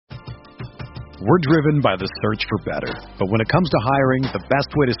We're driven by the search for better. But when it comes to hiring, the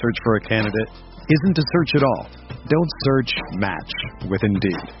best way to search for a candidate isn't to search at all. Don't search, match with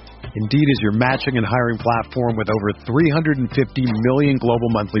Indeed. Indeed is your matching and hiring platform with over 350 million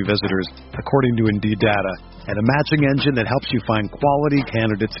global monthly visitors, according to Indeed data, and a matching engine that helps you find quality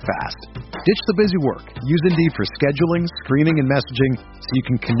candidates fast. Ditch the busy work. Use Indeed for scheduling, screening, and messaging so you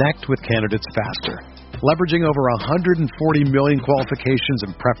can connect with candidates faster. Leveraging over 140 million qualifications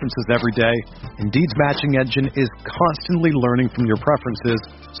and preferences every day, Indeed's matching engine is constantly learning from your preferences,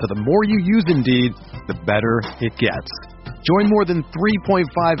 so the more you use Indeed, the better it gets. Join more than 3.5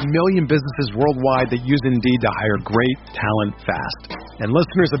 million businesses worldwide that use Indeed to hire great talent fast. And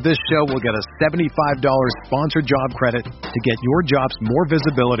listeners of this show will get a $75 sponsored job credit to get your jobs more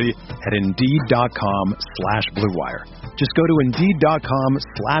visibility at Indeed.com/Blue Wire. Just go to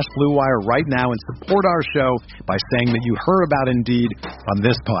Indeed.com/Blue Wire right now and support our show by saying that you heard about Indeed on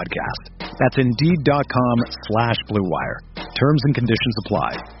this podcast. That's Indeed.com/Blue Wire. Terms and conditions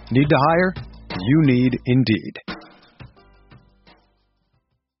apply. Need to hire? You need Indeed.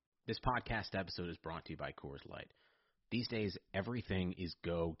 This podcast episode is brought to you by Coors Light. These days, everything is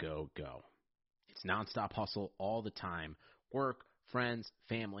go, go, go. It's nonstop hustle all the time. Work, friends,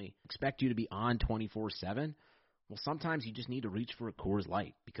 family expect you to be on 24/7. Well, sometimes you just need to reach for a Coors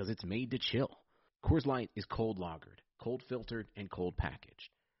Light because it's made to chill. Coors Light is cold lagered, cold filtered, and cold packaged.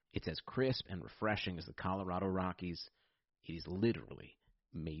 It's as crisp and refreshing as the Colorado Rockies. It is literally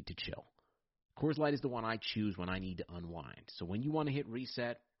made to chill. Coors Light is the one I choose when I need to unwind. So when you want to hit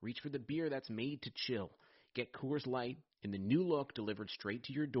reset, reach for the beer that's made to chill. Get Coors Light in the new look delivered straight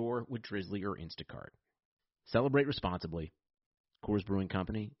to your door with Drizzly or Instacart. Celebrate responsibly. Coors Brewing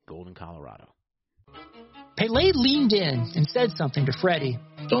Company, Golden, Colorado. Pele leaned in and said something to Freddie.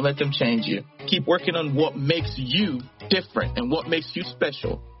 Don't let them change you. Keep working on what makes you different and what makes you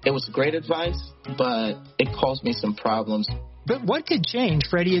special. It was great advice, but it caused me some problems. But what could change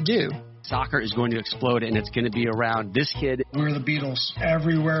Freddie Adu? Soccer is going to explode, and it's going to be around this kid. We're the Beatles.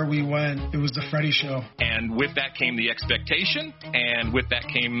 Everywhere we went, it was the Freddie Show. And with that came the expectation, and with that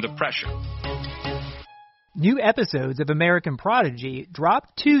came the pressure. New episodes of American Prodigy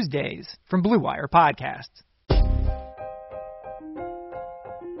drop Tuesdays from Blue Wire Podcasts.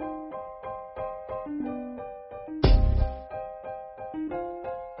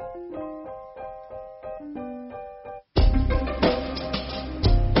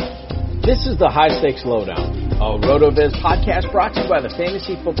 This is the High Stakes Lowdown, a RotoViz podcast brought to you by the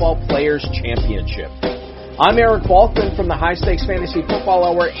Fantasy Football Players Championship. I'm Eric Balkman from the High Stakes Fantasy Football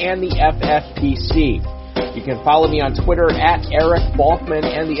Hour and the FFPC. You can follow me on Twitter at Eric Balkman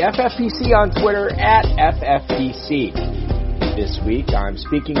and the FFPC on Twitter at FFPC. This week I'm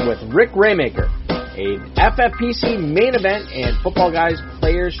speaking with Rick Raymaker, a FFPC main event and Football Guys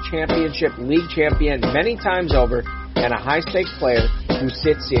Players Championship League champion many times over, and a high-stakes player who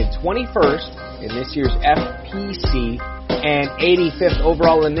sits in 21st in this year's FPC and 85th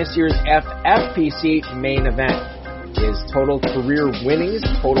overall in this year's FFPC main event. His total career winnings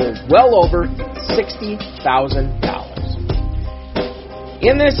total well over $60,000.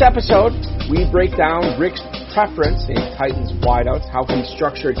 In this episode, we break down Rick's preference in Titans wideouts, how he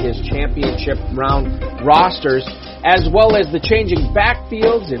structured his championship round rosters, as well as the changing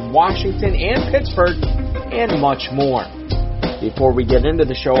backfields in Washington and Pittsburgh, and much more. Before we get into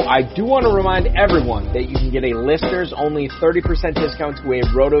the show, I do want to remind everyone that you can get a listeners-only 30% discount to a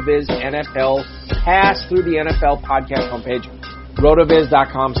RotoViz NFL pass through the NFL podcast homepage,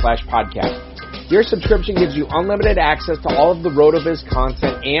 rotoviz.com/podcast. Your subscription gives you unlimited access to all of the RotoViz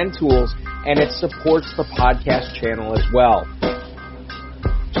content and tools, and it supports the podcast channel as well.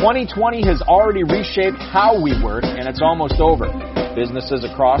 2020 has already reshaped how we work, and it's almost over. Businesses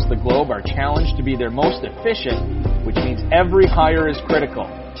across the globe are challenged to be their most efficient, which means every hire is critical.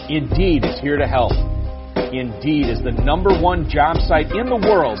 Indeed is here to help. Indeed is the #1 job site in the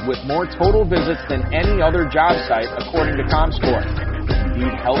world with more total visits than any other job site, according to ComScore.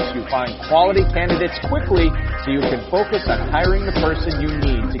 Indeed helps you find quality candidates quickly so you can focus on hiring the person you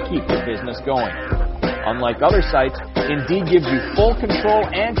need to keep your business going. Unlike other sites, Indeed gives you full control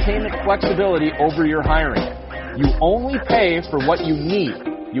and payment flexibility over your hiring. You only pay for what you need.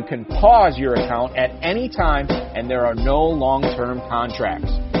 You can pause your account at any time, and there are no long-term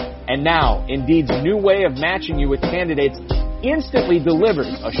contracts. And now, Indeed's new way of matching you with candidates instantly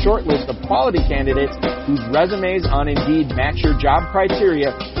delivers a short list of quality candidates whose resumes on Indeed match your job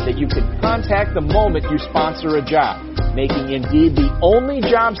criteria that you can contact the moment you sponsor a job, making Indeed the only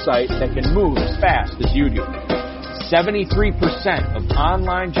job site that can move as fast as you do. 73% of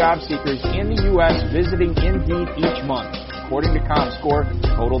online job seekers in the U.S. visiting Indeed each month, according to ComScore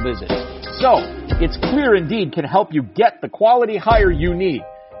total visits. So, it's clear Indeed can help you get the quality hire you need.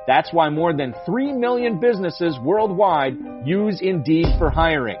 That's why more than 3 million businesses worldwide use Indeed for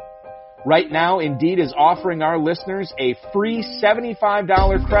hiring. Right now, Indeed is offering our listeners a free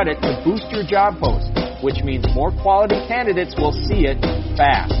 $75 credit to boost your job post, which means more quality candidates will see it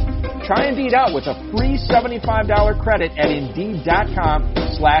fast. Try Indeed out with a free $75 credit at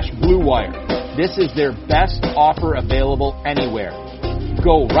Indeed.com/Blue Wire. This is their best offer available anywhere.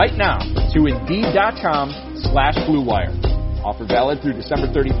 Go right now to Indeed.com/Blue Wire. Offer valid through December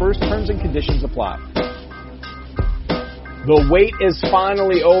 31st. Terms and conditions apply. The wait is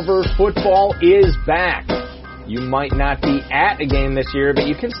finally over. Football is back. You might not be at a game this year, but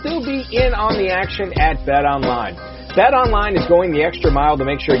you can still be in on the action at BetOnline. BetOnline is going the extra mile to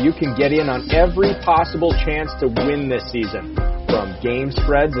make sure you can get in on every possible chance to win this season. From game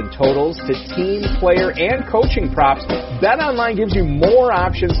spreads and totals to team, player, and coaching props, BetOnline gives you more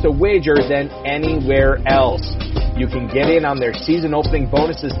options to wager than anywhere else. You can get in on their season opening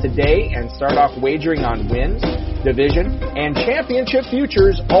bonuses today and start off wagering on wins, division, and championship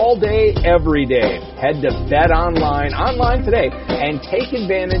futures all day, every day. Head to BetOnline online today and take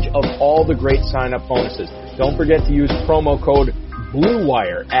advantage of all the great sign-up bonuses. Don't forget to use promo code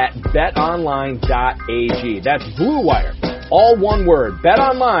BLUEWIRE at betonline.ag. That's Blue Wire, all one word.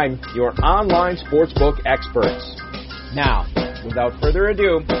 BetOnline, your online sportsbook experts. Now, without further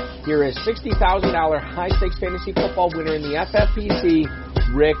ado, here is $60,000 high-stakes fantasy football winner in the FFPC,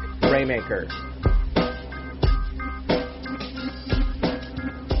 Rick Raymaker.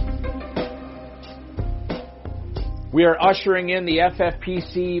 We are ushering in the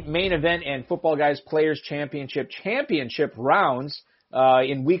FFPC main event and Football Guys Players Championship rounds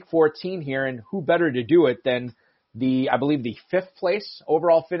in Week 14 here, and who better to do it than I believe the 5th place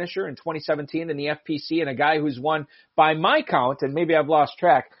overall finisher in 2017 in the FPC, and a guy who's won, by my count, and maybe I've lost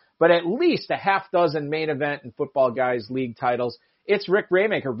track, but at least a half dozen main event and Football Guys League titles. It's Rick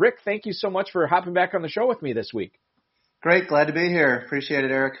Raymaker. Rick, thank you so much for hopping back on the show with me this week. Great, glad to be here. Appreciate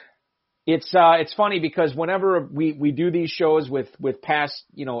it, Eric. It's funny because whenever we do these shows with past,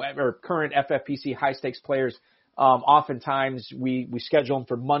 or current FFPC high stakes players, oftentimes we schedule them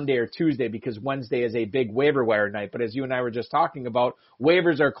for Monday or Tuesday because Wednesday is a big waiver wire night. But as you and I were just talking about,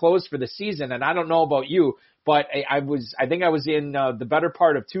 waivers are closed for the season, and I don't know about you, but I think I was in the better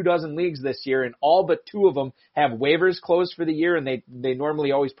part of 24 leagues this year, and all but 2 of them have waivers closed for the year, and they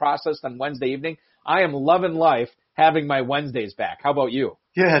normally always processed on Wednesday evening. I am loving life having my Wednesdays back. How about you?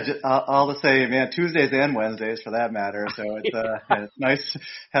 Yeah, all the same, man. Tuesdays and Wednesdays for that matter. So it's nice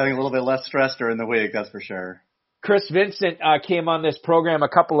having a little bit less stress during the week, that's for sure. Chris Vincent came on this program a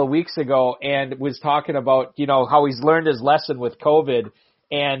couple of weeks ago and was talking about, how he's learned his lesson with COVID.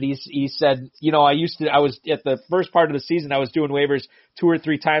 And he said, I was at the first part of the season, I was doing waivers 2 or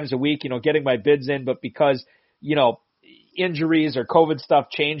 3 times a week, getting my bids in. But because, injuries or COVID stuff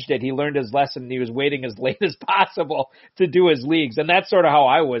changed it, he learned his lesson and he was waiting as late as possible to do his leagues. And that's sort of how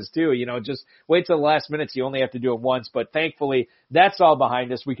I was too, just wait till the last minute. So you only have to do it once. But thankfully, that's all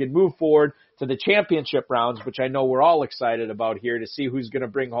behind us. We can move forward to the championship rounds, which I know we're all excited about here to see who's going to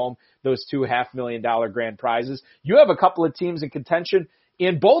bring home those $2 $500,000 grand prizes. You have a couple of teams in contention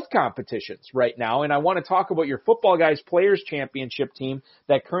in both competitions right now, and I want to talk about your Football Guys Players Championship team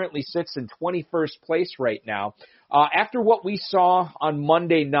that currently sits in 21st place right now. After what we saw on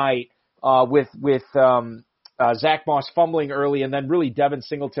Monday night with Zach Moss fumbling early, and then really Devin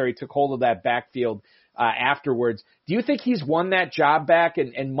Singletary took hold of that backfield afterwards, do you think he's won that job back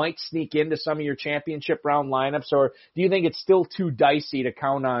and might sneak into some of your championship round lineups, or do you think it's still too dicey to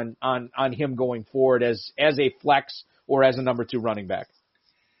count on him going forward as a flex or as a number 2 running back?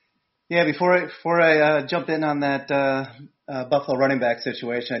 Yeah, before I jump in on that Buffalo running back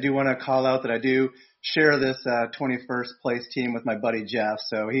situation, I do want to call out that I do share this 21st place team with my buddy Jeff.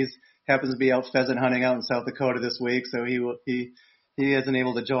 So he's happens to be out pheasant hunting out in South Dakota this week, so he isn't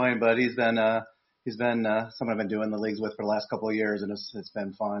able to join, but he's been someone I've been doing the leagues with for the last couple of years, and it's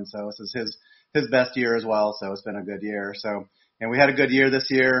been fun. So this is his best year as well, so it's been a good year. So. And we had a good year this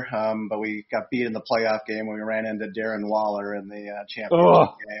year, but we got beat in the playoff game when we ran into Darren Waller in the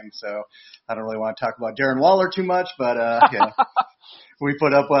championship game. So I don't really want to talk about Darren Waller too much, but yeah, we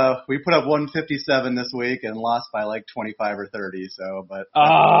put up 157 this week and lost by like 25 or 30. So, but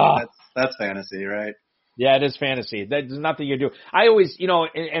that's fantasy, right? Yeah, it is fantasy. There's nothing you do. I always,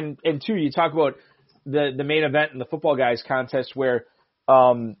 and too, you talk about the main event in the Football Guys contest where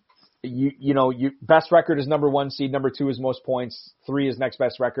best record is number 1 seed, number 2 is most points, 3 is next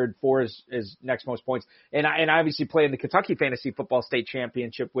best record, 4 is next most points. And I obviously play in the Kentucky Fantasy Football State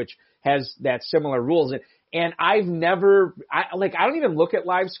Championship, which has that similar rules. And I don't even look at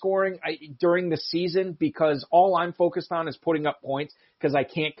live scoring during the season because all I'm focused on is putting up points because I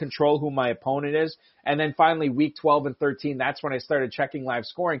can't control who my opponent is. And then finally week 12 and 13, that's when I started checking live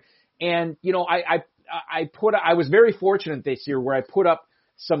scoring. And, I was very fortunate this year where I put up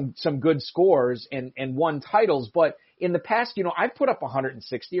some good scores and won titles. But in the past, I've put up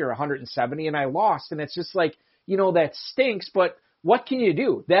 160 or 170 and I lost. And it's just like, that stinks, but what can you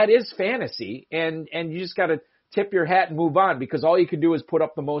do? That is fantasy. And you just got to tip your hat and move on because all you can do is put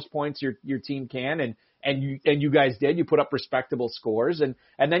up the most points your team can. And you guys did. You put up respectable scores and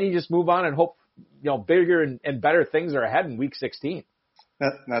then you just move on and hope, bigger and better things are ahead in week 16.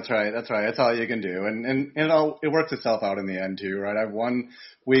 That's right. That's all you can do. And it works itself out in the end too, right? I've won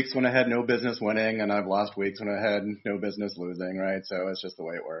weeks when I had no business winning and I've lost weeks when I had no business losing, right? So it's just the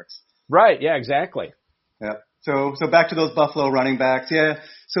way it works. Right. Yeah, exactly. Yeah. So back to those Buffalo running backs. Yeah.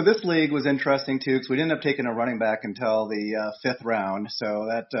 So this league was interesting too because we didn't end up taking a running back until the 5th round. So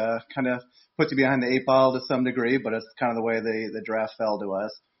that kind of puts you behind the 8 ball to some degree, but it's kind of the way the draft fell to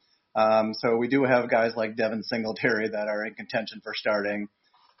us. So we do have guys like Devin Singletary that are in contention for starting.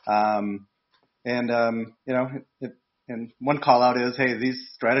 And one call out is, hey,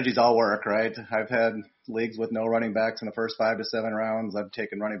 these strategies all work, right? I've had leagues with no running backs in the first 5 to 7 rounds. I've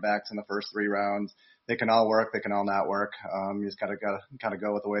taken running backs in the first 3 rounds. They can all work. They can all not work. You just gotta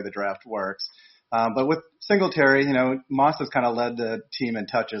go with the way the draft works. But with Singletary, Moss has kind of led the team in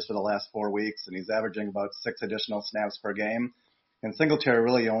touches for the last 4 weeks, and he's averaging about 6 additional snaps per game. And Singletary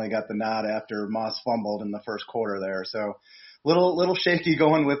really only got the nod after Moss fumbled in the first quarter there. So little shaky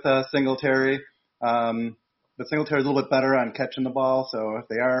going with Singletary. But Singletary's a little bit better on catching the ball. So if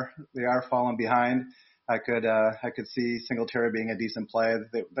they are falling behind, I could see Singletary being a decent play.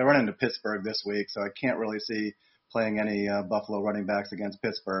 They run into Pittsburgh this week, so I can't really see playing any Buffalo running backs against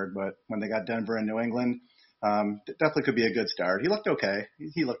Pittsburgh. But when they got Denver and New England, definitely could be a good start. He looked okay.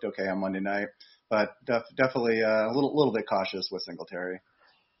 He looked okay on Monday night. But definitely a little bit cautious with Singletary.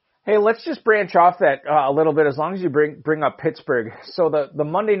 Hey, let's just branch off that a little bit as long as you bring up Pittsburgh. So the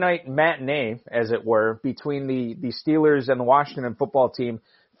Monday night matinee, as it were, between the Steelers and the Washington football team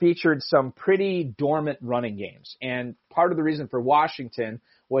featured some pretty dormant running games. And part of the reason for Washington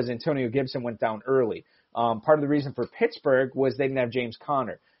was Antonio Gibson went down early. Part of the reason for Pittsburgh was they didn't have James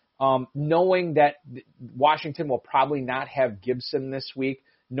Conner. Knowing that Washington will probably not have Gibson this week,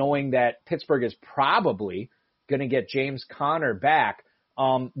 knowing that Pittsburgh is probably going to get James Conner back,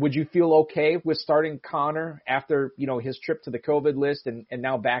 would you feel okay with starting Conner after, his trip to the COVID list and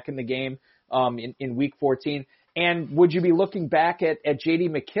now back in the game in week 14? And would you be looking back at J.D.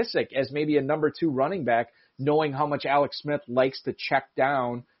 McKissic as maybe a number 2 running back, knowing how much Alex Smith likes to check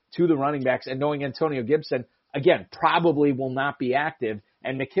down to the running backs and knowing Antonio Gibson, again, probably will not be active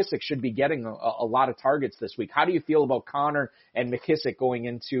and McKissic should be getting a lot of targets this week. How do you feel about Conner and McKissic going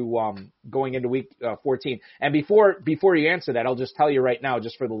into week 14? And before you answer that, I'll just tell you right now,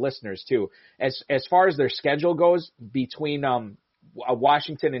 just for the listeners too, as far as their schedule goes between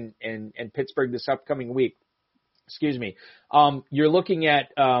Washington and Pittsburgh this upcoming week, you're looking at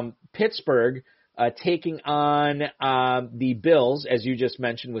Pittsburgh taking on the Bills, as you just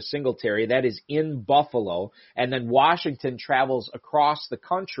mentioned, with Singletary. That is in Buffalo. And then Washington travels across the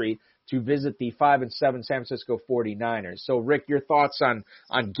country to visit the 5-7 San Francisco 49ers. So, Rick, your thoughts on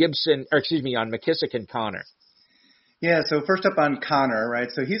McKissic and Conner? Yeah, so first up on Conner, right?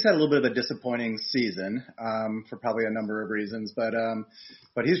 So he's had a little bit of a disappointing season for probably a number of reasons, but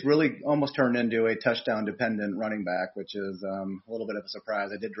he's really almost turned into a touchdown-dependent running back, which is a little bit of a surprise.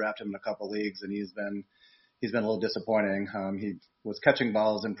 I did draft him in a couple leagues, and he's been a little disappointing. He was catching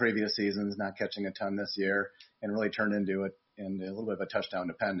balls in previous seasons, not catching a ton this year, and really turned into a little bit of a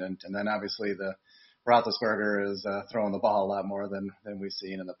touchdown-dependent. And then obviously the Roethlisberger is throwing the ball a lot more than we've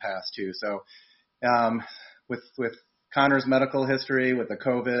seen in the past too. So with Conner's medical history, with the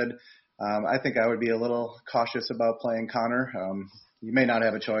COVID, I think I would be a little cautious about playing Conner. You may not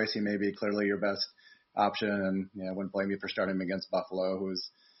have a choice. He may be clearly your best option, and I wouldn't blame you for starting him against Buffalo,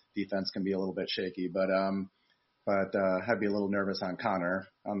 whose defense can be a little bit shaky. But I'd be a little nervous on Conner.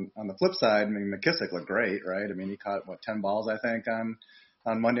 On the flip side, McKissic looked great, right? He caught 10 balls, I think,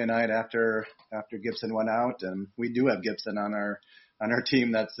 on Monday night after Gibson went out, and we do have Gibson on our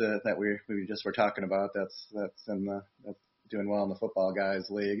team that we just were talking about. That's doing well in the Football Guys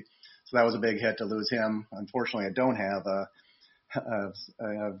League. So that was a big hit to lose him. Unfortunately, I don't have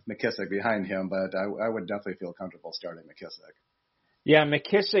I have McKissic behind him, but I would definitely feel comfortable starting McKissic. Yeah,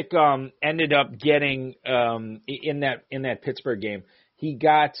 McKissick ended up getting in that Pittsburgh game. He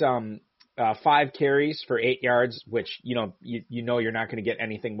got 5 carries for 8 yards, which you know you're not going to get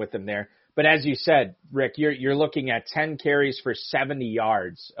anything with him there. But as you said, Rick, you're looking at 10 carries for 70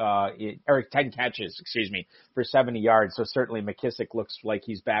 yards, or 10 catches, for 70 yards. So certainly McKissick looks like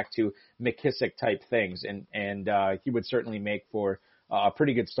he's back to McKissick type things, and he would certainly make for a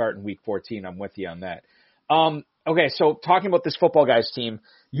pretty good start in Week 14. I'm with you on that. Okay, so talking about this Football Guys team,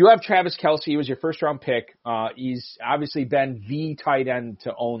 you have Travis Kelce. He was your first-round pick. He's obviously been the tight end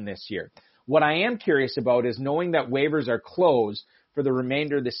to own this year. What I am curious about is knowing that waivers are closed for the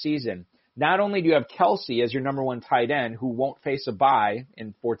remainder of the season. Not only do you have Kelce as your number 1 tight end who won't face a bye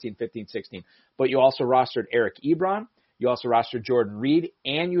in 14, 15, 16, but you also rostered Eric Ebron. You also rostered Jordan Reed,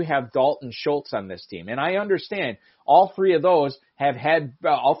 and you have Dalton Schultz on this team. And I understand all three of those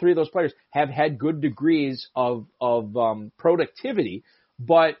players have had good degrees of productivity.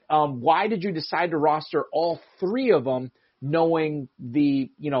 But why did you decide to roster all 3 of them, knowing the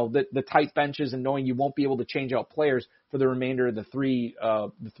tight benches and knowing you won't be able to change out players for the remainder of the 3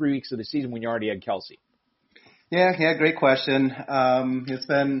 weeks of the season when you already had Kelce? Yeah, great question. That's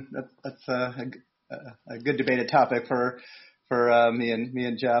a good debated topic for me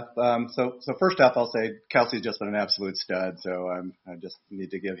and Jeff. So first off, I'll say Kelce's just been an absolute stud. So I just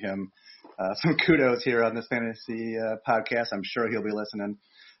need to give him some kudos here on this fantasy podcast. I'm sure he'll be listening.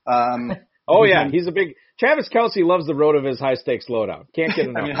 Oh yeah, he's a big Travis Kelce loves the road of his high stakes lowdown. Can't get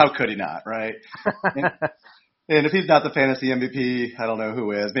enough. I mean, how could he not, right? And if he's not the fantasy MVP, I don't know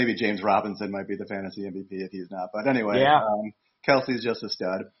who is. Maybe James Robinson might be the fantasy MVP if he's not. But anyway, Kelce's just a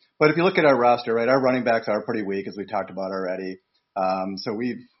stud. But if you look at our roster, right, our running backs are pretty weak, as we talked about already. So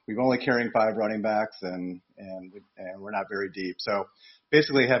we've only carrying 5 running backs, and we're not very deep. So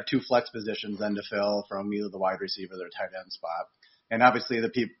basically have 2 flex positions then to fill from either the wide receiver or the tight end spot. And obviously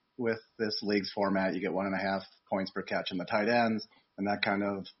with this league's format, you get 1.5 points per catch in the tight ends, and that kind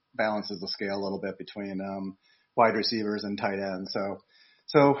of balances the scale a little bit between wide receivers and tight ends.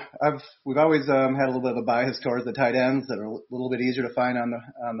 So we've always had a little bit of a bias towards the tight ends that are a little bit easier to find on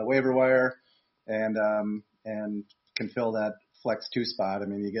the waiver wire, and can fill that flex 2 spot. I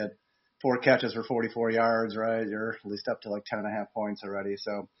mean, you get 4 catches for 44 yards, right? You're at least up to like 10.5 points already.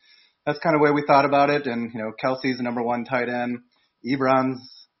 So that's kind of the way we thought about it. And Kelce's the number 1 tight end,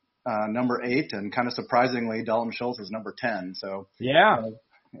 Ebron's number 8, and kind of surprisingly, Dalton Schultz is number 10. So yeah.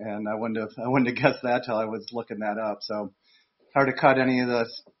 And I wouldn't have guessed that till I was looking that up. So hard to cut any of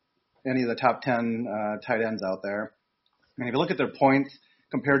the top 10 tight ends out there. And if you look at their points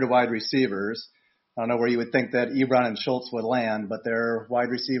compared to wide receivers, I don't know where you would think that Ebron and Schultz would land, but they're wide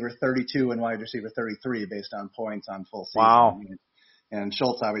receiver 32 and wide receiver 33 based on points on full season. Wow. And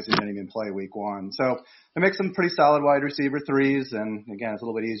Schultz obviously didn't even play week 1. So it makes them pretty solid wide receiver 3s. And again, it's a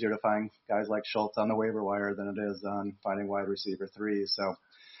little bit easier to find guys like Schultz on the waiver wire than it is on finding wide receiver 3s. So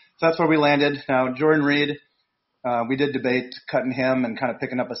that's where we landed. Now, Jordan Reed, we did debate cutting him and kind of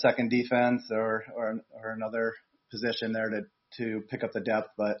picking up a second defense or another position there to pick up the depth.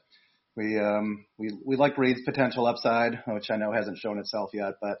 But we like Reed's potential upside, which I know hasn't shown itself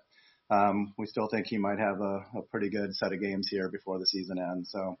yet, but we still think he might have a pretty good set of games here before the season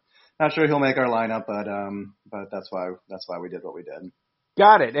ends. So not sure he'll make our lineup, but that's why we did what we did.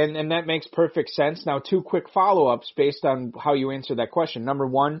 Got it. And that makes perfect sense. Now, 2 quick follow-ups based on how you answered that question. Number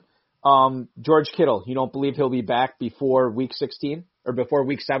 1, George Kittle, you don't believe he'll be back before week 16 or before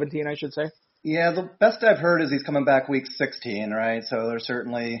week 17, I should say? Yeah, the best I've heard is he's coming back week 16, right? So there's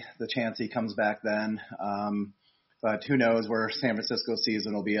certainly the chance he comes back then. But who knows where San Francisco's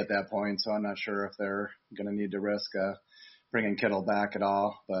season will be at that point. So I'm not sure if they're going to need to risk bringing Kittle back at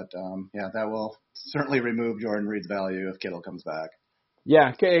all. But that will certainly remove Jordan Reed's value if Kittle comes back.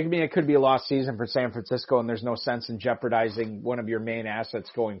 Yeah, I mean, it could be a lost season for San Francisco, and there's no sense in jeopardizing one of your main assets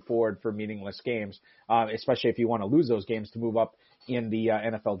going forward for meaningless games, especially if you want to lose those games to move up in the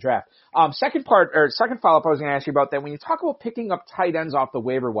NFL draft. Second follow-up I was going to ask you about that. When you talk about picking up tight ends off the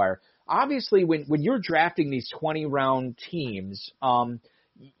waiver wire, obviously when you're drafting these 20-round teams, and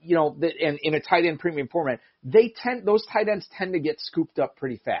in a tight end premium format, those tight ends tend to get scooped up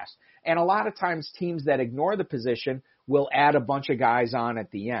pretty fast. And a lot of times teams that ignore the position will add a bunch of guys on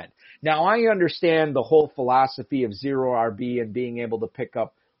at the end. Now, I understand the whole philosophy of zero RB and being able to pick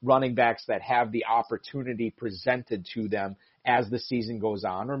up running backs that have the opportunity presented to them as the season goes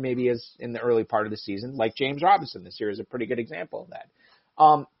on, or maybe as in the early part of the season, like James Robinson this year is a pretty good example of that.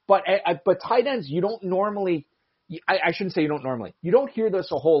 But tight ends, you don't normally, I shouldn't say you don't normally, you don't hear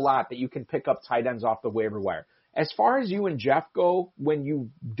this a whole lot that you can pick up tight ends off the waiver wire. As far as you and Jeff go, when you've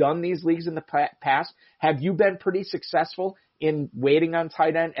done these leagues in the past, have you been pretty successful in waiting on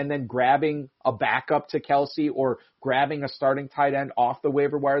tight end and then grabbing a backup to Kelce or grabbing a starting tight end off the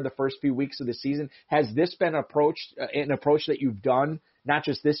waiver wire the first few weeks of the season? Has this been an approach that you've done not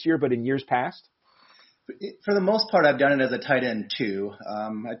just this year but in years past? For the most part, I've done it as a tight end too.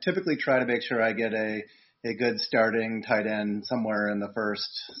 I typically try to make sure I get a good starting tight end somewhere in the first,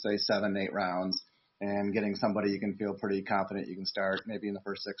 say, 7-8 rounds, and getting somebody you can feel pretty confident you can start maybe in the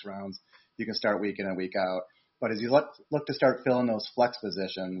first 6 rounds. You can start week in and week out. But as you look to start filling those flex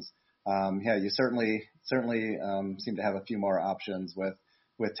positions, you certainly seem to have a few more options with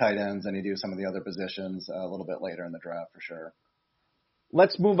tight ends than you do some of the other positions a little bit later in the draft for sure.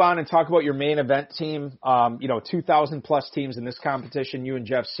 Let's move on and talk about your main event team. 2,000 plus teams in this competition. You and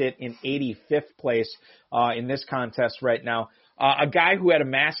Jeff sit in 85th place in this contest right now. A guy who had a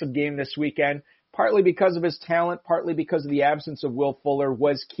massive game this weekend, partly because of his talent, partly because of the absence of Will Fuller,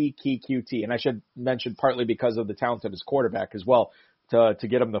 was Keke Coutee. And I should mention partly because of the talent of his quarterback as well to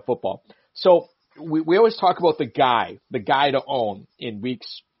get him the football. So we always talk about the guy to own in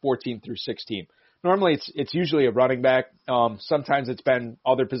weeks 14 through 16. Normally it's usually a running back. Sometimes it's been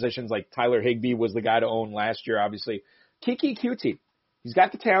other positions like Tyler Higbee was the guy to own last year, obviously. Keke Coutee, he's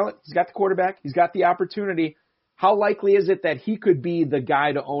got the talent, he's got the quarterback, he's got the opportunity. How likely is it that he could be the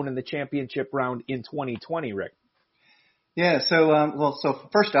guy to own in the championship round in 2020, Rick? Yeah, so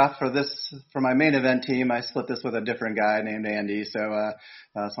first off, for my main event team, I split this with a different guy named Andy. So I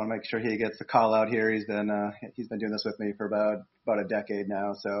want to make sure he gets the call out here. He's been doing this with me for about a decade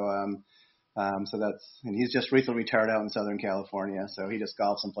now. So and he's just recently retired out in Southern California. So he just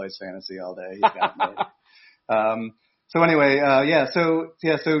golfs and plays fantasy all day. He's got me.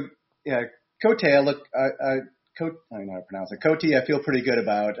 Coutee, I don't know how to pronounce it. Coutee, I feel pretty good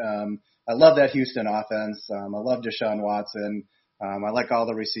about. I love that Houston offense. I love Deshaun Watson. I like all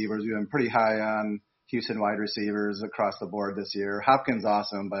the receivers. We've been pretty high on Houston wide receivers across the board this year. Hopkins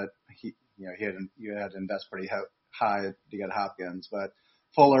awesome, but you had to invest pretty high to get Hopkins. But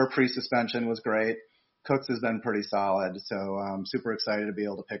Fuller pre-suspension was great. Cooks has been pretty solid. So I'm super excited to be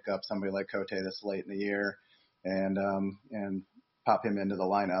able to pick up somebody like Coutee this late in the year and pop him into the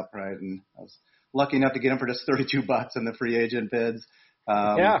lineup, right? And I was lucky enough to get him for just $32 in the free agent bids.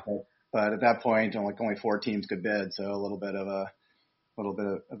 But at that point, only 4 teams could bid, so a little bit of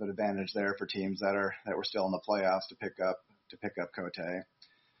an advantage there for teams that were still in the playoffs to pick up Coutee.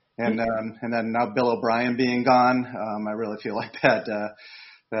 And then now Bill O'Brien being gone, I really feel like that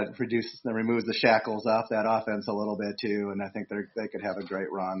removes the shackles off that offense a little bit too, and I think they could have a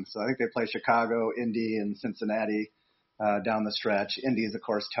great run. So I think they play Chicago, Indy, and Cincinnati down the stretch. Indy's of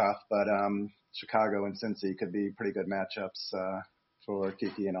course tough, but Chicago and Cincy could be pretty good matchups for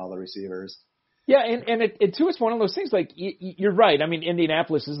Keke and all the receivers. Yeah, and it too is one of those things. Like you're right. I mean,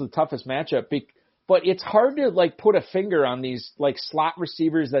 Indianapolis is the toughest matchup, but it's hard to put a finger on these slot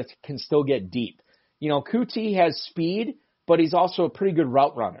receivers that can still get deep. Coutee has speed, but he's also a pretty good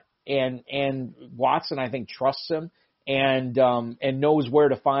route runner, and Watson I think trusts him and knows where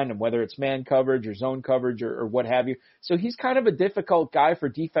to find him, whether it's man coverage or zone coverage or what have you. So he's kind of a difficult guy for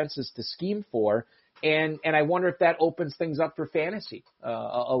defenses to scheme for. And I wonder if that opens things up for fantasy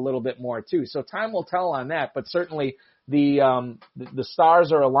a little bit more too. So time will tell on that, but certainly the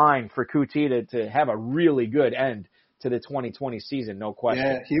stars are aligned for Coutee to have a really good end to the 2020 season, no question.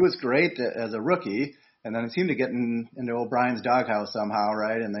 Yeah, he was great as a rookie, and then it seemed to get into O'Brien's doghouse somehow,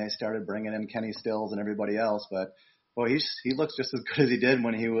 right? And they started bringing in Kenny Stills and everybody else, but boy, he looks just as good as he did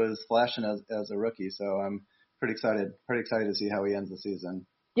when he was flashing as a rookie. So I'm pretty excited to see how he ends the season.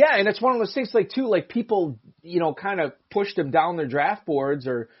 Yeah, and it's one of those things people, kind of pushed him down their draft boards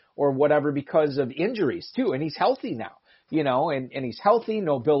or whatever because of injuries too. And he's healthy now, and he's healthy.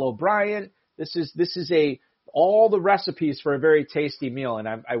 No Bill O'Brien. This is all the recipes for a very tasty meal. And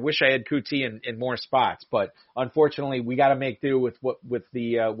I wish I had Coutee in more spots, but unfortunately we got to make do with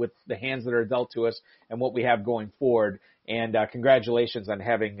the hands that are dealt to us and what we have going forward. And congratulations on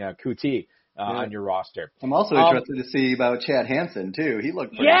having Coutee on your roster. I'm also interested to see about Chad Hansen too. He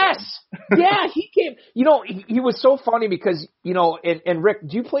looked pretty good. Yeah, he came. He was so funny because and Rick,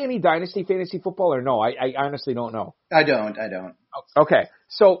 do you play any dynasty fantasy football or no? I honestly don't know. I don't. Okay,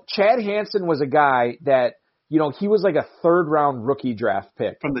 so Chad Hansen was a guy that he was like a 3rd round rookie draft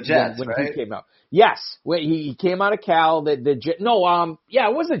pick from the Jets when right? he came out. Yes, when he came out of Cal. It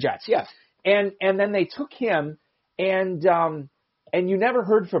was the Jets. Yeah, and then they took him and you never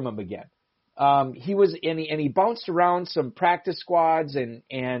heard from him again. He bounced around some practice squads and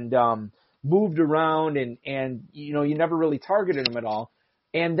moved around and you never really targeted him at all.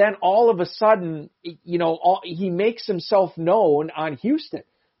 And then all of a sudden, he makes himself known on Houston.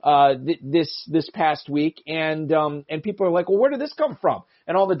 this past week, and people are like, well, where did this come from?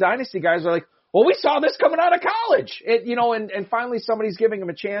 And all the dynasty guys are like, well, we saw this coming out of college, and finally somebody's giving him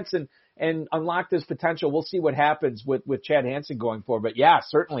a chance and unlocked his potential. We'll see what happens with Chad Hansen going forward. But yeah,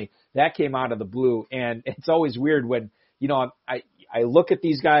 certainly that came out of the blue, and it's always weird when, I look at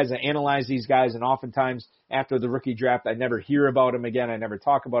these guys, I analyze these guys, and oftentimes after the rookie draft, I never hear about him again. I never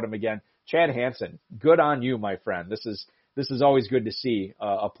talk about him again. Chad Hansen, good on you, my friend. This is always good to see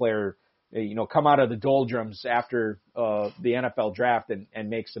a player, come out of the doldrums after the NFL draft and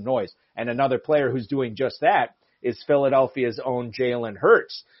make some noise. And another player who's doing just that is Philadelphia's own Jalen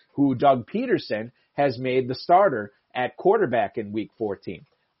Hurts, who Doug Peterson has made the starter at quarterback in Week 14.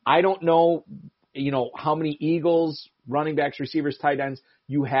 I don't know, how many Eagles, running backs, receivers, tight ends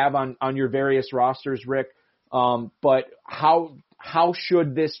you have on your various rosters, Rick. But how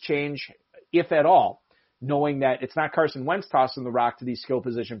should this change, if at all, knowing that it's not Carson Wentz tossing the rock to these skill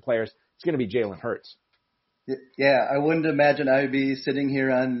position players? It's going to be Jalen Hurts. Yeah, I wouldn't imagine I would be sitting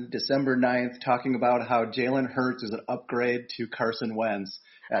here on December 9th talking about how Jalen Hurts is an upgrade to Carson Wentz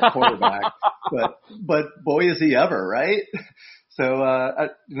at quarterback. but boy, is he ever, right? So,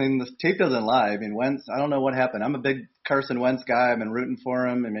 the tape doesn't lie. Wentz, I don't know what happened. I'm a big Carson Wentz guy. I've been rooting for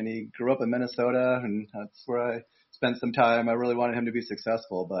him. He grew up in Minnesota, and that's where I spent some time. I really wanted him to be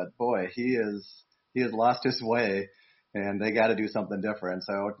successful, but boy, he has lost his way. And they got to do something different.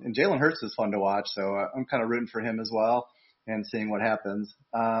 So, and Jalen Hurts is fun to watch. So I'm kind of rooting for him as well and seeing what happens.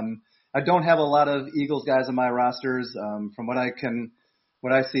 I don't have a lot of Eagles guys on my rosters. From what I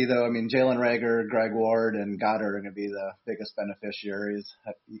see though, Jalen Reagor, Greg Ward, and Goddard are going to be the biggest beneficiaries.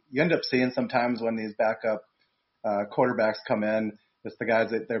 You end up seeing sometimes when these backup quarterbacks come in, it's the guys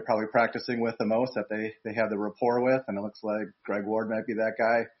that they're probably practicing with the most, that they have the rapport with. And it looks like Greg Ward might be that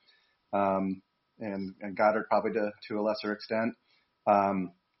guy. And Goddard probably to a lesser extent.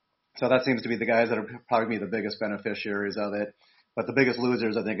 So that seems to be the guys that are probably be the biggest beneficiaries of it. But the biggest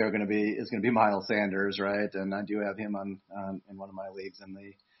losers, I think, is going to be Miles Sanders, right? And I do have him in one of my leagues in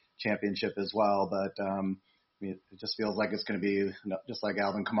the championship as well. But it just feels like it's going to be just like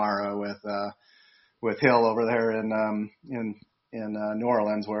Alvin Kamara with Hill over there in New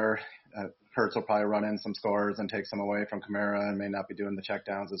Orleans, where Hurts will probably run in some scores and take some away from Kamara and may not be doing the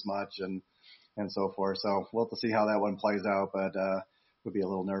checkdowns as much and so forth. So we'll have to see how that one plays out, but would be a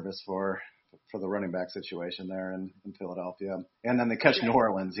little nervous for the running back situation there in Philadelphia. And then they catch New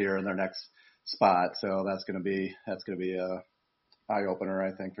Orleans here in their next spot, so that's going to be a eye opener,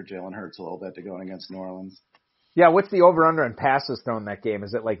 I think, for Jalen Hurts a little bit to going against New Orleans. Yeah, what's the over under in passes thrown that game?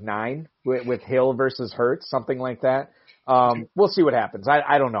 Is it like 9 with Hill versus Hurts, something like that? We'll see what happens.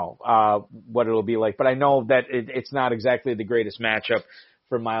 I don't know what it'll be like, but I know that it's not exactly the greatest matchup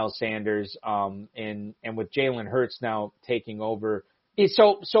for Miles Sanders, and with Jalen Hurts now taking over.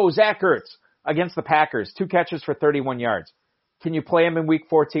 So Zach Ertz against the Packers, 2 catches for 31 yards. Can you play him in Week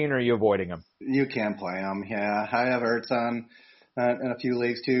 14, or are you avoiding him? You can play him, yeah. I have Ertz on in a few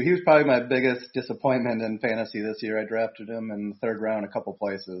leagues too. He was probably my biggest disappointment in fantasy this year. I drafted him in the 3rd round a couple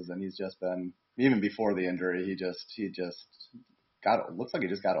places, and he's just been, even before the injury, he just looks like he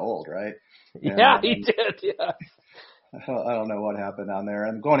just got old, right? Yeah, he did, yeah. I don't know what happened on there.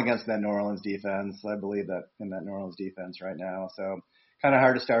 I'm going against that New Orleans defense. I believe that in that New Orleans defense right now. So kind of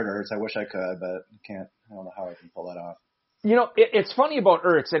hard to start Ertz. I wish I could, but can't. I don't know how I can pull that off. It's funny about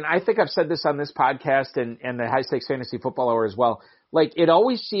Ertz, and I think I've said this on this podcast and the High Stakes Fantasy Football Hour as well. Like, it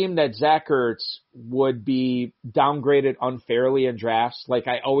always seemed that Zach Ertz would be downgraded unfairly in drafts. Like,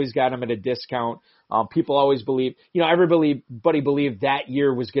 I always got him at a discount. People always believe, everybody believed that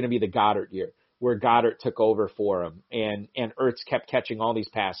year was going to be the Goddard year, where Goddard took over for him, and Ertz kept catching all these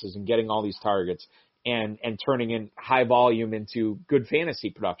passes and getting all these targets and turning in high volume into good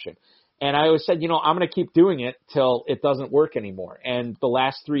fantasy production. And I always said, I'm going to keep doing it till it doesn't work anymore. And the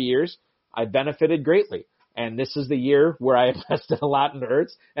last 3 years, I benefited greatly. And this is the year where I invested a lot in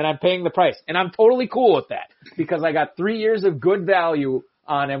Ertz, and I'm paying the price. And I'm totally cool with that, because I got 3 years of good value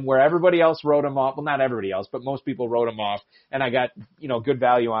on him where everybody else wrote him off. Well, not everybody else, but most people wrote him off. And I got, good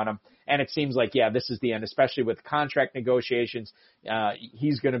value on him. And it seems like, this is the end, especially with contract negotiations.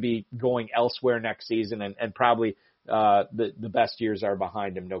 He's going to be going elsewhere next season, and probably the best years are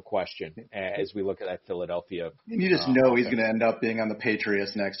behind him, no question, as we look at that Philadelphia. You just know he's going to end up being on the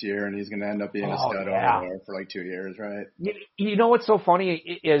Patriots next year, and he's going to end up being a stud over there for like 2 years, right? You know what's so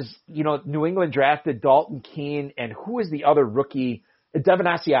funny is, New England drafted Dalton Keene, and who is the other rookie? Devin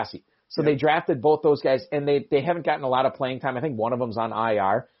Asiasi. So they drafted both those guys, and they haven't gotten a lot of playing time. I think one of them's on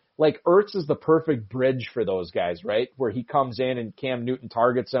IR. like Ertz is the perfect bridge for those guys, right? Where he comes in and Cam Newton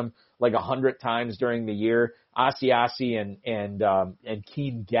targets him like 100 times during the year. Asiasi and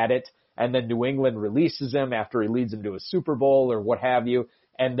Keen get it. And then New England releases him after he leads them to a Super Bowl or what have you.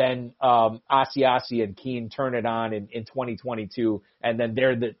 And then Asiasi and Keen turn it on in 2022. And then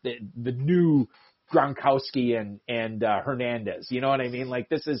they're the new Gronkowski and Hernandez. You know what I mean? Like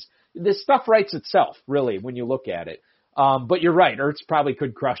this stuff writes itself, really, when you look at it. But you're right. Ertz probably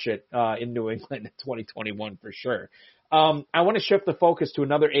could crush it in New England in 2021 for sure. I want to shift the focus to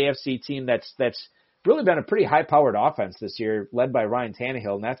another AFC team that's really been a pretty high-powered offense this year, led by Ryan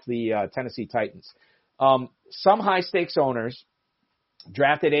Tannehill, and that's the Tennessee Titans. Some high-stakes owners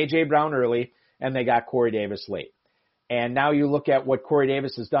drafted A.J. Brown early, and they got Corey Davis late. And now you look at what Corey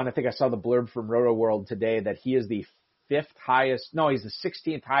Davis has done. I think I saw the blurb from Roto World today that he is he's the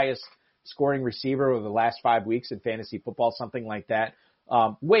 16th highest scoring receiver over the last 5 weeks in fantasy football, something like that.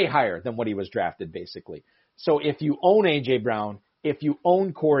 Way higher than what he was drafted, basically. So if you own A.J. Brown, if you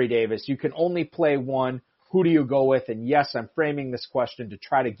own Corey Davis, you can only play one. Who do you go with? And yes, I'm framing this question to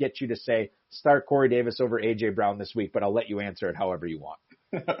try to get you to say, start Corey Davis over A.J. Brown this week, but I'll let you answer it however you want.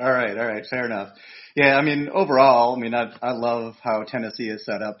 All right. Fair enough. Yeah, I mean, overall, I love how Tennessee is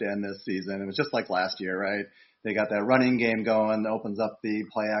set up to end this season. It was just like last year, right? They got that running game going, opens up the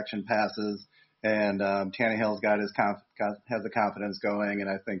play action passes, and Tannehill's has the confidence going, and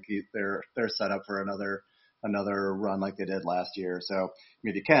I think they're set up for another run like they did last year. So,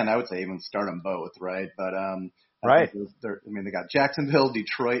 if you can, I would say even start them both, right? But right. They got Jacksonville,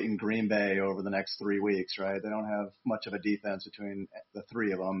 Detroit, and Green Bay over the next 3 weeks, right? They don't have much of a defense between the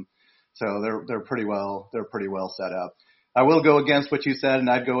three of them, so they're pretty well set up. I will go against what you said, and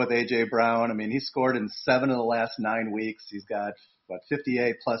I'd go with A.J. Brown. I mean, he scored in 7 of the last 9 weeks. He's got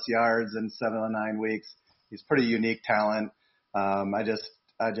 58 plus yards in 7 of the 9 weeks. He's pretty unique talent. I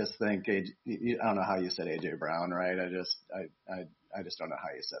just think I don't know how you said A.J. Brown, right? I just don't know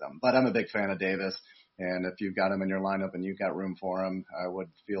how you said him. But I'm a big fan of Davis, and if you've got him in your lineup and you've got room for him, I would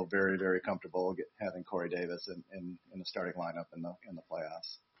feel very, very comfortable having Corey Davis in the starting lineup in the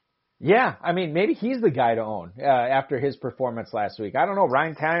playoffs. Yeah, I mean, maybe he's the guy to own after his performance last week. I don't know.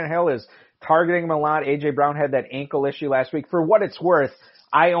 Ryan Tannehill is targeting him a lot. A.J. Brown had that ankle issue last week. For what it's worth,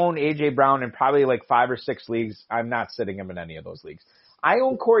 I own A.J. Brown in probably like 5 or 6 leagues. I'm not sitting him in any of those leagues. I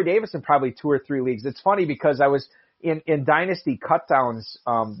own Corey Davis in probably 2 or 3 leagues. It's funny because I was in dynasty cutdowns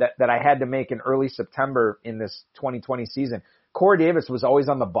that I had to make in early September in this 2020 season. Corey Davis was always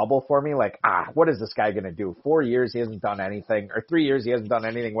on the bubble for me, like, what is this guy going to do? 4 years, he hasn't done anything, or 3 years, he hasn't done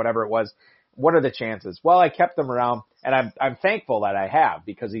anything, whatever it was. What are the chances? Well, I kept him around, and I'm thankful that I have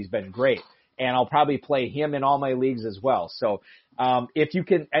because he's been great. And I'll probably play him in all my leagues as well. So if you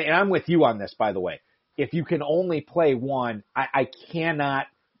can, and I'm with you on this, by the way, if you can only play one, I cannot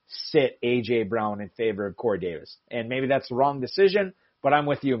sit A.J. Brown in favor of Corey Davis. And maybe that's the wrong decision, but I'm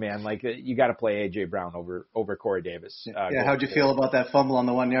with you, man. Like, you got to play A.J. Brown over Corey Davis. How'd you feel about that fumble on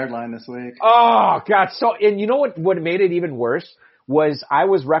the 1 yard line this week? Oh, God. So, and you know what made it even worse was I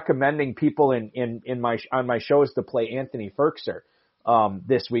was recommending people on my shows to play Anthony Firkser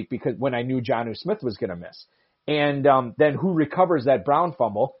this week because when I knew Jonnu Smith was going to miss. And then who recovers that Brown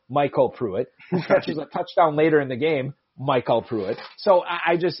fumble? Michael Pruitt. Who catches a touchdown later in the game? Michael Pruitt. So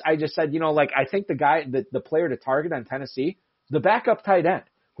I just said, I think the player to target on Tennessee, the backup tight end.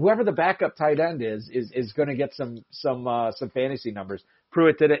 Whoever the backup tight end is going to get some fantasy numbers.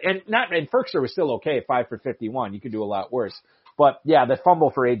 Pruitt did it, and Firkser was still okay, 5 for 51. You could do a lot worse. But yeah, the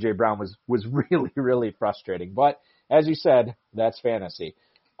fumble for A.J. Brown was really, really frustrating. But as you said, that's fantasy.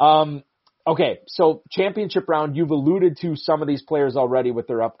 Okay, so championship round, you've alluded to some of these players already with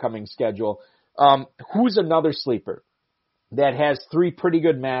their upcoming schedule. Who's another sleeper that has 3 pretty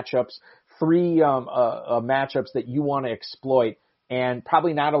good matchups, 3 matchups that you want to exploit, and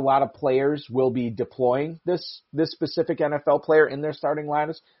probably not a lot of players will be deploying this specific NFL player in their starting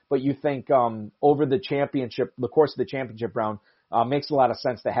lineups, but you think over the course of the championship round, makes a lot of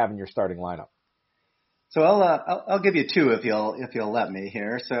sense to have in your starting lineup? So I'll give you 2 if you'll let me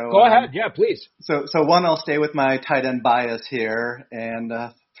here. So go ahead, yeah, please. So one, I'll stay with my tight end bias here and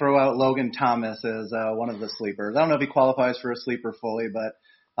throw out Logan Thomas as one of the sleepers. I don't know if he qualifies for a sleeper fully, but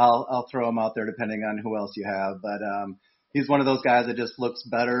I'll throw him out there depending on who else you have. But he's one of those guys that just looks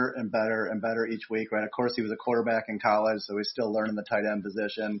better and better and better each week, right? Of course, he was a quarterback in college, so he's still learning the tight end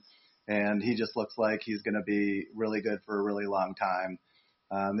position, and he just looks like he's going to be really good for a really long time.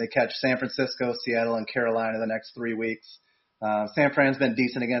 They catch San Francisco, Seattle, and Carolina the next 3 weeks. San Fran's been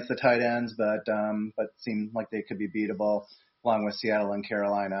decent against the tight ends, but seem like they could be beatable along with Seattle and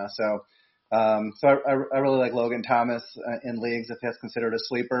Carolina. So So I really like Logan Thomas in leagues if he's considered a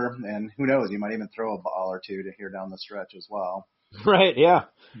sleeper, and who knows, you might even throw a ball or two to here down the stretch as well. Right, yeah.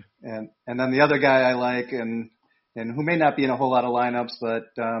 And then the other guy I like and who may not be in a whole lot of lineups, but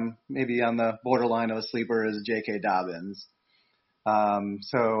maybe on the borderline of a sleeper is J.K. Dobbins.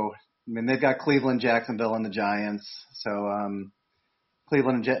 So I mean they've got Cleveland, Jacksonville, and the Giants. So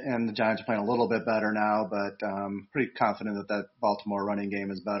Cleveland and the Giants are playing a little bit better now, but pretty confident that Baltimore running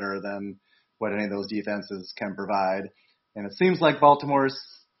game is better than what any of those defenses can provide. And it seems like Baltimore's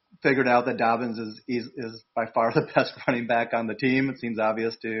figured out that Dobbins is by far the best running back on the team. It seems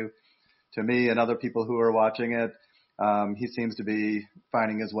obvious to me and other people who are watching it. He seems to be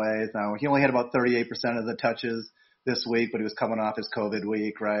finding his ways. Now, he only had about 38% of the touches this week, but he was coming off his COVID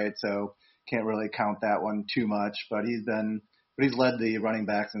week, right? So can't really count that one too much, but he's led the running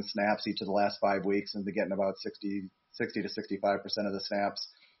backs in snaps each of the last 5 weeks and been getting about 60 to 65% of the snaps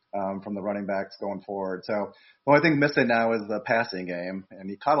from the running backs going forward. So the only thing missing now is the passing game, and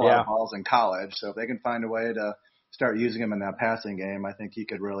he caught a lot of balls in college. So if they can find a way to start using him in that passing game, I think he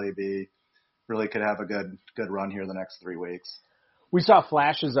could really could have a good run here the next 3 weeks. We saw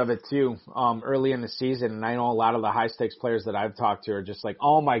flashes of it too early in the season, and I know a lot of the high stakes players that I've talked to are just like,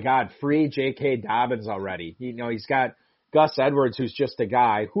 "Oh my God, free J.K. Dobbins already." You know, he's got Gus Edwards, who's just a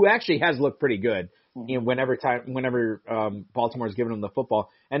guy who actually has looked pretty good. You know, whenever Baltimore's given him the football,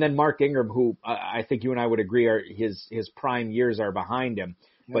 and then Mark Ingram, who I think you and I would agree are his prime years are behind him.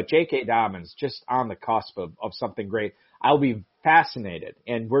 Yep. But J.K. Dobbins just on the cusp of something great. I'll be fascinated,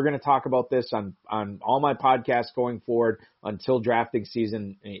 and we're going to talk about this on all my podcasts going forward until drafting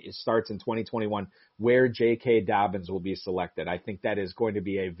season starts in 2021, where J.K. Dobbins will be selected. I think that is going to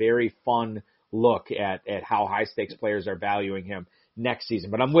be a very fun look at how high stakes players are valuing him next season.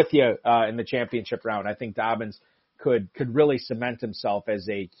 But I'm with you in the championship round. I think Dobbins could really cement himself as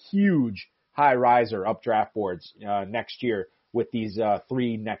a huge high riser up draft boards next year with these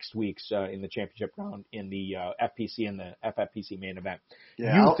 3 next weeks in the championship round in the FPC and the FFPC main event.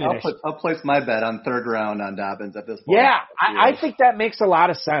 Yeah, I'll place my bet on 3rd round on Dobbins at this point. Yeah, I think that makes a lot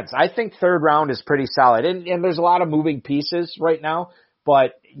of sense. I think 3rd round is pretty solid. And there's a lot of moving pieces right now.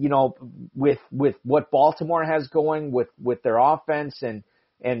 But, you know, with what Baltimore has going with their offense and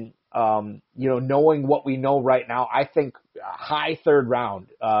you know, knowing what we know right now, I think high 3rd round,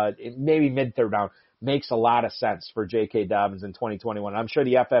 maybe mid 3rd round makes a lot of sense for J.K. Dobbins in 2021. I'm sure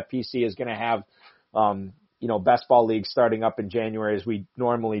the FFPC is going to have, you know, best ball leagues starting up in January as we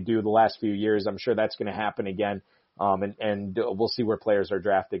normally do the last few years. I'm sure that's going to happen again. And we'll see where players are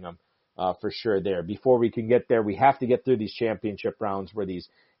drafting them. For sure there. Before we can get there, we have to get through these championship rounds where these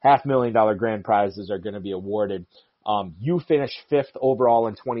 $500,000 grand prizes are going to be awarded. You finished 5th overall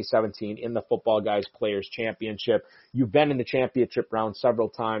in 2017 in the Football Guys Players Championship. You've been in the championship round several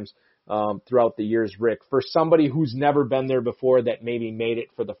times throughout the years, Rick. For somebody who's never been there before that maybe made it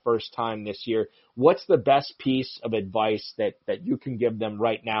for the first time this year, what's the best piece of advice that you can give them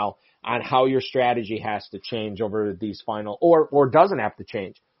right now on how your strategy has to change over these final, or doesn't have to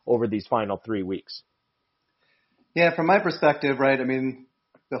change over these final 3 weeks? Yeah, from my perspective, right, I mean,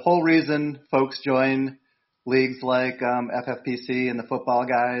 the whole reason folks join leagues like FFPC and the Football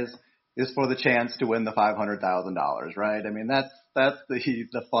Guys is for the chance to win the $500,000, right? I mean, that's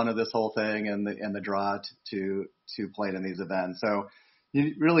the fun of this whole thing and the draw to play in these events. So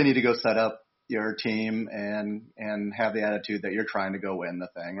you really need to go set up your team and have the attitude that you're trying to go win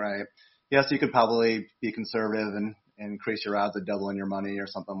the thing, right? Yes, you could probably be conservative and increase your odds of doubling your money or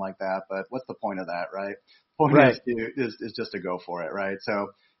something like that. But what's the point of that, right? Point right. is just to go for it, right?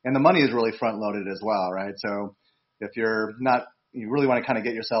 So, and the money is really front loaded as well, right? So if you really want to kind of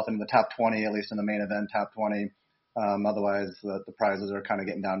get yourself into the top 20, at least in the main event, top 20. Otherwise the prizes are kind of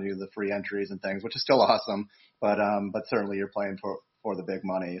getting down to the free entries and things, which is still awesome. But certainly you're playing for the big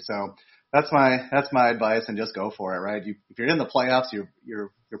money. So that's my advice, and just go for it, right? If you're in the playoffs,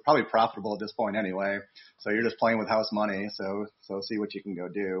 you're probably profitable at this point anyway. So you're just playing with house money. So see what you can go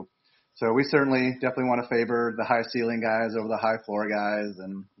do. So we certainly definitely want to favor the high ceiling guys over the high floor guys,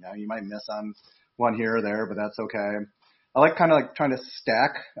 and you might miss on one here or there, but that's okay. I like kind of like trying to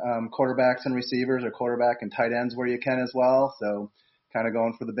stack quarterbacks and receivers, or quarterback and tight ends where you can as well. So kind of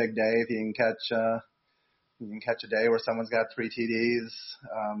going for the big day. If you can catch a day where someone's got 3 TDs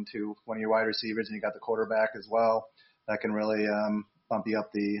to one of your wide receivers, and you got the quarterback as well, that can really bump you up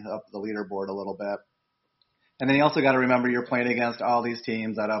the leaderboard a little bit. And then you also got to remember you're playing against all these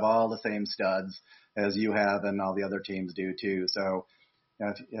teams that have all the same studs as you have, and all the other teams do too. So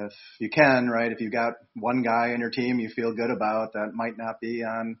if you can, right, if you've got one guy in your team you feel good about that might not be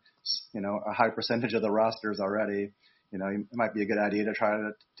on, a high percentage of the rosters already, it might be a good idea to try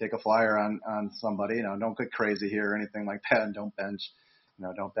to take a flyer on somebody. Don't get crazy here or anything like that, and don't bench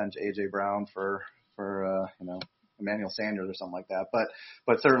AJ Brown for Emmanuel Sanders or something like that.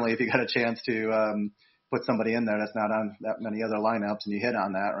 But certainly if you got a chance to put somebody in there that's not on that many other lineups and you hit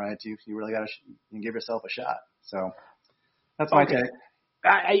on that, right? You really got to give yourself a shot. So that's my take.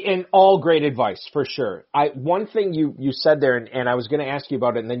 And all great advice for sure. One thing you said there, and I was going to ask you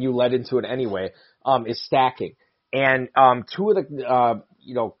about it, and then you led into it anyway, is stacking. And two of the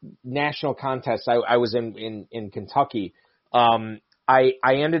national contests I was in Kentucky, I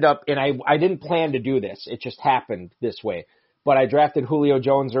ended up, and I didn't plan to do this. It just happened this way. But I drafted Julio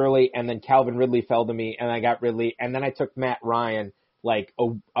Jones early, and then Calvin Ridley fell to me, and I got Ridley, and then I took Matt Ryan like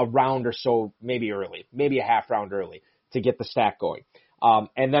a round or so, maybe a half round early to get the stack going.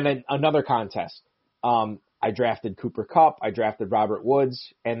 And then in another contest, I drafted Cooper Kupp, I drafted Robert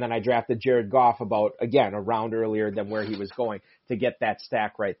Woods, and then I drafted Jared Goff a round earlier than where he was going to get that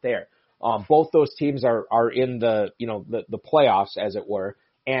stack right there. Both those teams are in the playoffs, as it were.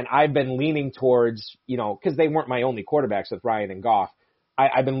 And I've been leaning towards, because they weren't my only quarterbacks with Ryan and Goff.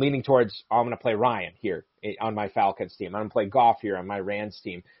 I've been leaning towards, I'm going to play Ryan here on my Falcons team. I'm going to play Goff here on my Rams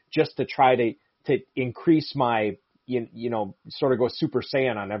team, just to try to increase my, sort of go Super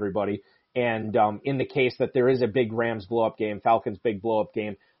Saiyan on everybody. And in the case that there is a big Rams blow-up game, Falcons big blow-up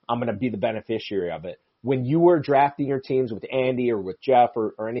game, I'm going to be the beneficiary of it. When you were drafting your teams with Andy or with Jeff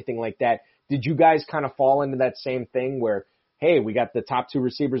or anything like that, did you guys kind of fall into that same thing where, hey, we got the top two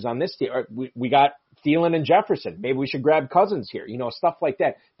receivers on this team. We got Thielen and Jefferson. Maybe we should grab Cousins here. Stuff like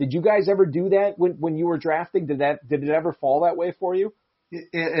that. Did you guys ever do that when you were drafting? Did it ever fall that way for you?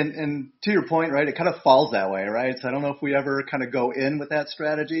 And to your point, right, it kind of falls that way, right? So I don't know if we ever kind of go in with that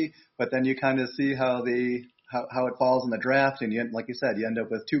strategy, but then you kind of see how it falls in the draft, and like you said, you end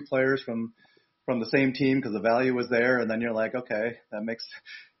up with two players from the same team because the value was there, and then you're like, okay,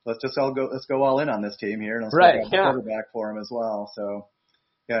 let's go all in on this team here, and let's get a quarterback for him as well. So,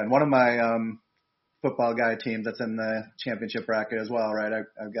 yeah, and one of my football guy teams that's in the championship bracket as well, right?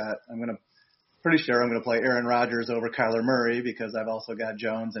 Pretty sure I'm going to play Aaron Rodgers over Kyler Murray because I've also got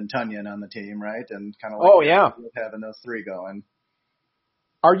Jones and Tunyon on the team, right? And kind of having those three going.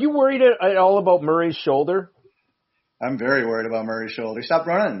 Are you worried at all about Murray's shoulder? I'm very worried about Murray's shoulder. Stop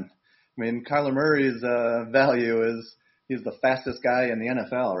running. I mean, Kyler Murray's value is he's the fastest guy in the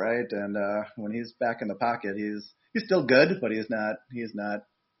NFL, right? And when he's back in the pocket, he's still good, but he's not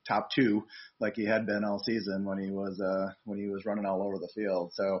top two like he had been all season when he was running all over the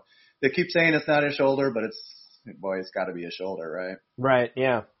field. So they keep saying it's not his shoulder, but it's got to be his shoulder, right? Right.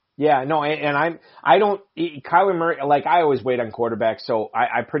 Yeah. Yeah. No. And Kyler Murray, like I always wait on quarterbacks, so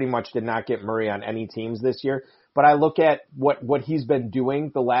I pretty much did not get Murray on any teams this year. But I look at what he's been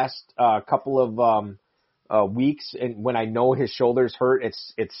doing the last couple of weeks, and when I know his shoulder's hurt,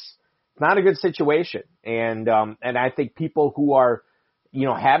 it's not a good situation. And I think people who are,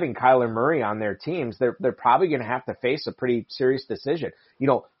 having Kyler Murray on their teams, they're probably going to have to face a pretty serious decision.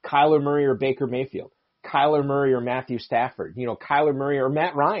 Kyler Murray or Baker Mayfield, Kyler Murray or Matthew Stafford, Kyler Murray or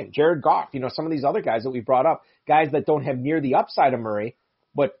Matt Ryan, Jared Goff, some of these other guys that we brought up, guys that don't have near the upside of Murray,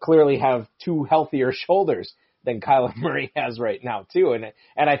 but clearly have two healthier shoulders than Kyler Murray has right now too.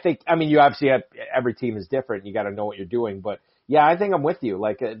 And I think, you obviously have, every team is different. You got to know what you're doing, but yeah, I think I'm with you.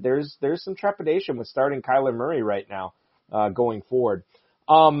 Like there's some trepidation with starting Kyler Murray right now, going forward.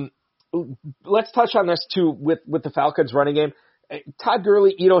 Let's touch on this too with the Falcons running game. Todd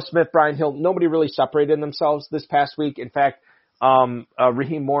Gurley, Ito Smith, Brian Hill, nobody really separated themselves this past week. In fact,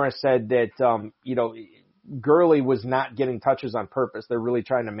 Raheem Morris said that, Gurley was not getting touches on purpose. They're really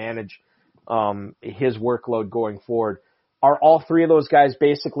trying to manage his workload going forward. Are all three of those guys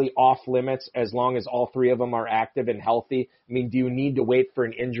basically off limits as long as all three of them are active and healthy? Do you need to wait for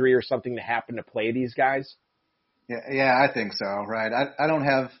an injury or something to happen to play these guys? Yeah, I think so, right? I don't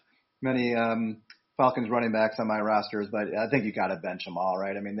have many Falcons running backs on my rosters, but I think you got to bench them all,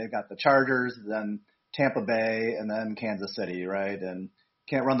 right? They've got the Chargers, then Tampa Bay, and then Kansas City, right? And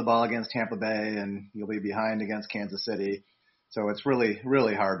can't run the ball against Tampa Bay, and you'll be behind against Kansas City. So it's really,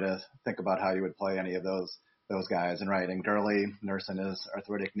 really hard to think about how you would play any of those guys. And right, and Gurley nursing his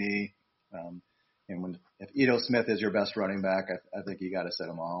arthritic knee. And if Ito Smith is your best running back, I think you got to sit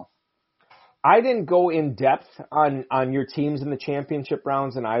them all. I didn't go in depth on your teams in the championship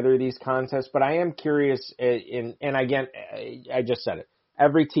rounds in either of these contests, but I am curious. And again, I just said it.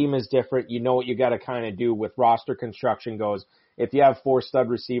 Every team is different. You know what you got to kind of do with roster construction goes. If you have 4 stud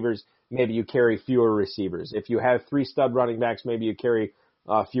receivers, maybe you carry fewer receivers. If you have 3 stud running backs, maybe you carry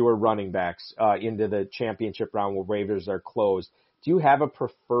fewer running backs into the championship round where waivers are closed. Do you have a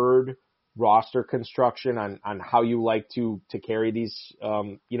preferred roster construction on how you like to carry these,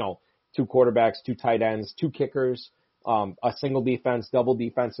 2 quarterbacks, 2 tight ends, 2 kickers, a single defense, double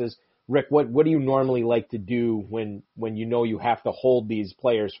defenses. Rick, what do you normally like to do when you have to hold these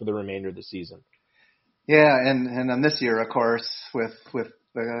players for the remainder of the season? Yeah, and then this year, of course, with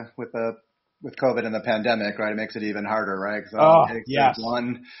COVID and the pandemic, right, it makes it even harder, right? Because yes.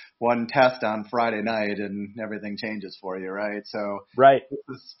 one test on Friday night and everything changes for you, right? So right,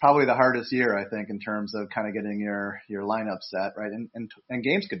 this is probably the hardest year, I think, in terms of kind of getting your lineup set, right? And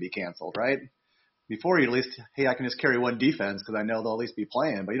games could be canceled, right? Before you at least, hey, I can just carry one defense because I know they'll at least be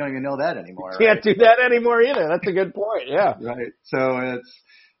playing, but you don't even know that anymore. You can't do that anymore either. That's a good point. Yeah. Right. So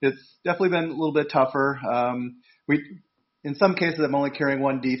it's definitely been a little bit tougher. In some cases, I'm only carrying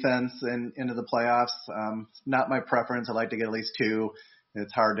one defense into the playoffs. It's not my preference. I like to get at least 2.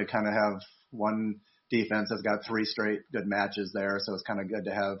 It's hard to kind of have one defense that's got 3 straight good matches there. So it's kind of good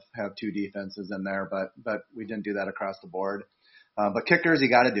to have 2 defenses in there, but we didn't do that across the board. But kickers, you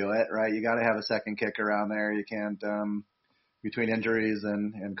got to do it, right? You got to have a second kicker on there. You can't, between injuries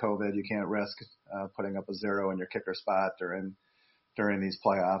and COVID, you can't risk putting up a 0 in your kicker spot during these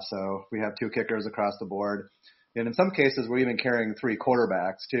playoffs. So we have 2 kickers across the board. And in some cases, we're even carrying 3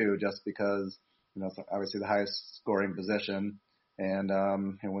 quarterbacks too, just because, it's obviously the highest scoring position. And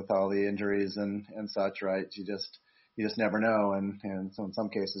with all the injuries and such, right? You just never know. And so in some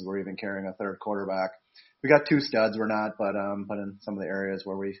cases, we're even carrying a 3rd quarterback. We got 2 studs, we're not, but in some of the areas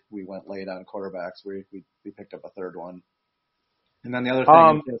where we went late on quarterbacks, we picked up a 3rd one. And then the other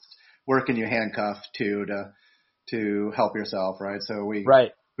thing is just where can you handcuff to help yourself, right? So we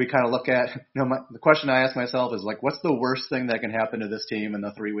kind of look at, the question I ask myself is like, what's the worst thing that can happen to this team in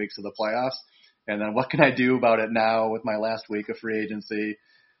the 3 weeks of the playoffs? And then what can I do about it now with my last week of free agency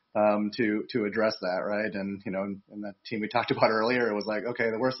to address that, right? And, and that team we talked about earlier, it was like, okay,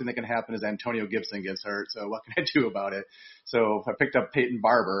 the worst thing that can happen is Antonio Gibson gets hurt. So what can I do about it? So I picked up Peyton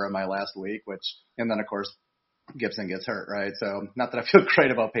Barber in my last week, and then of course Gibson gets hurt, right? So not that I feel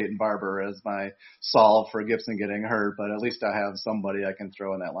great about Peyton Barber as my solve for Gibson getting hurt, but at least I have somebody I can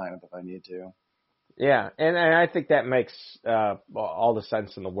throw in that lineup if I need to. Yeah, and I think that makes all the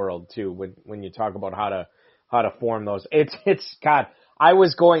sense in the world too when you talk about how to form those. It's God. I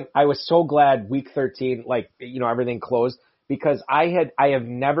was so glad week 13, everything closed, because I have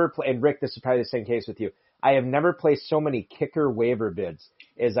never played, and Rick, this is probably the same case with you. I have never placed so many kicker waiver bids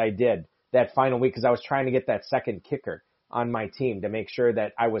as I did that final week, because I was trying to get that second kicker on my team to make sure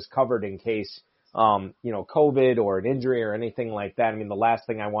that I was covered in case, COVID or an injury or anything like that. I mean, the last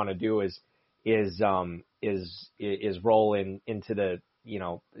thing I want to do is roll into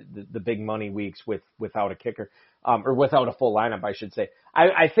the big money weeks without a kicker. Or without a full lineup, I should say.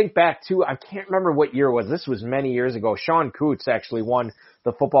 I think back to, I can't remember what year it was. This was many years ago. Sean Coots actually won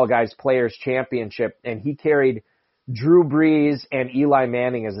the Football Guys Players Championship, and he carried Drew Brees and Eli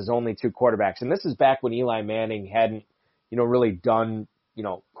Manning as his only 2 quarterbacks. And this is back when Eli Manning hadn't, really done,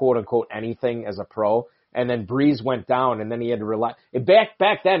 quote unquote anything as a pro. And then Brees went down, and then he had to rely.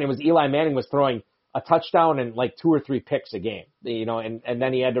 Back then, it was Eli Manning was throwing a touchdown and like 2 or 3 picks a game, and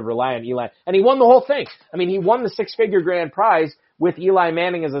then he had to rely on Eli, and he won the whole thing. I mean, he won the 6-figure grand prize with Eli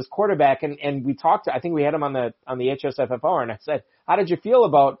Manning as his quarterback, and we talked I think we had him on the HSFFR, and I said, how did you feel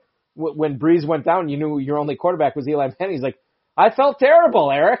about when Brees went down, you knew your only quarterback was Eli Manning? He's like, I felt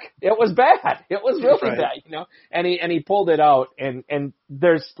terrible, Eric. It was bad. It was really bad, and he pulled it out, and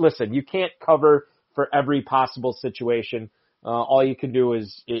listen, you can't cover for every possible situation. All you can do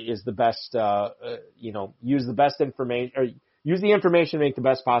is the best, use the best information, or use the information to make the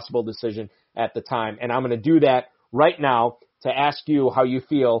best possible decision at the time. And I'm going to do that right now to ask you how you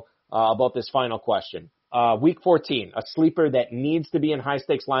feel about this final question. Week 14, a sleeper that needs to be in high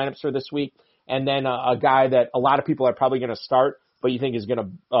stakes lineups for this week, and then a guy that a lot of people are probably going to start, but you think is going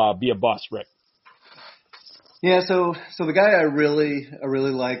to be a bust, Rick. Yeah, so the guy I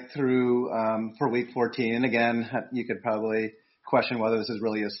really like through for week 14, and again, you could probably question whether this is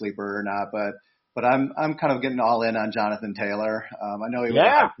really a sleeper or not, but I'm kind of getting all in on Jonathan Taylor. I know he was a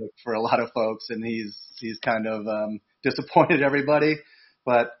high pick for a lot of folks, and he's kind of disappointed everybody,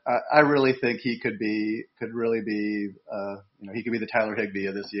 but I really think he could really be he could be the Tyler Higbee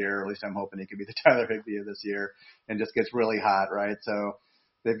of this year, or at least I'm hoping he could be the Tyler Higbee of this year, and just gets really hot, right? So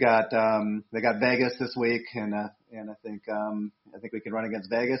they got Vegas this week, and I think we can run against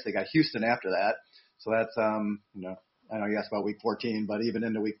Vegas. They got Houston after that, so that's I know you asked about week 14, but even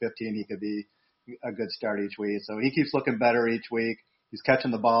into week 15, he could be a good start each week. So he keeps looking better each week. He's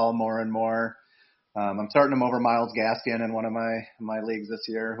catching the ball more and more. I'm starting him over Myles Gaskin in one of my leagues this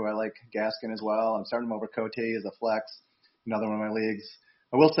year, who I like Gaskin as well. I'm starting him over Cote as a flex, another one of my leagues.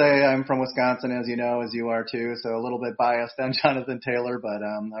 I will say I'm from Wisconsin, as you know, as you are too, so a little bit biased on Jonathan Taylor, but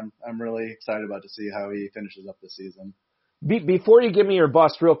I'm really excited about to see how he finishes up this season. Before you give me your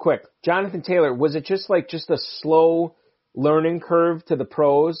bust real quick, Jonathan Taylor, was it just a slow learning curve to the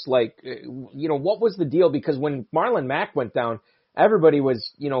pros? Like, what was the deal? Because when Marlon Mack went down, everybody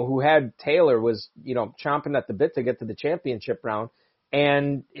was, who had Taylor was, chomping at the bit to get to the championship round,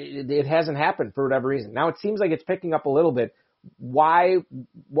 and it hasn't happened for whatever reason. Now it seems like it's picking up a little bit. Why?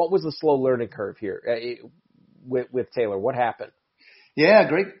 What was the slow learning curve here with Taylor? What happened? Yeah,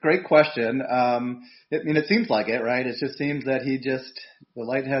 great question. It seems like it, right? It just seems that the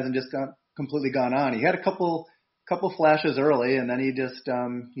light hasn't just completely gone on. He had a couple flashes early, and then he just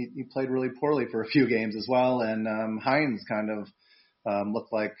he played really poorly for a few games as well. And Hines kind of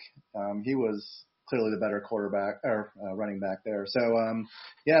looked like he was clearly the better quarterback or running back there. So I'm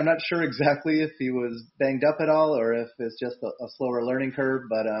not sure exactly if he was banged up at all or if it's just a slower learning curve.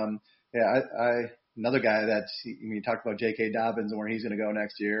 But another guy that you talked about J.K. Dobbins and where he's going to go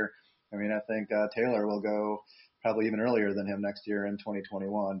next year. I mean, I think Taylor will go probably even earlier than him next year in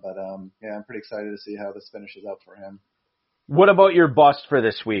 2021. But I'm pretty excited to see how this finishes up for him. What about your bust for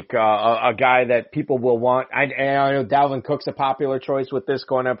this week? A guy that people will want. I know Dalvin Cook's a popular choice with this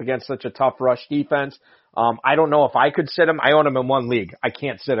going up against such a tough rush defense. I don't know if I could sit him. I own him in one league. I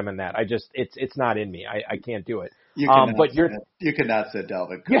can't sit him in that. It's not in me. I can't do it. You cannot sit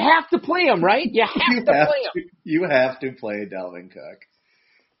Dalvin Cook. You have to play him, right? You have to play him. You have to play Dalvin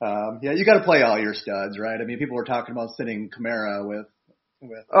Cook. You got to play all your studs, right? I mean, people were talking about sitting Kamara with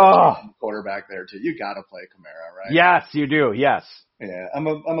quarterback there too. You got to play Kamara, right? Yes, you do. Yes. Yeah, I'm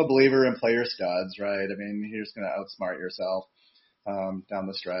a believer in player studs, right? I mean, you're just going to outsmart yourself down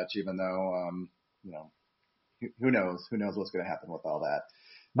the stretch, even though who knows what's going to happen with all that.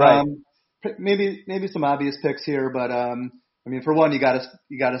 Right. Maybe some obvious picks here, but I mean, for one, you got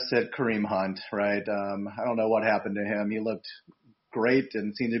to sit Kareem Hunt, right? I don't know what happened to him. He looked great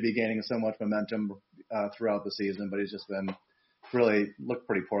and seemed to be gaining so much momentum throughout the season, but he's just been really looked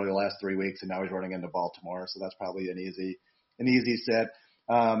pretty poorly the last 3 weeks, and now he's running into Baltimore, so that's probably an easy sit.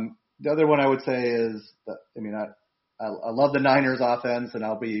 The other one I would say is, I love the Niners offense, and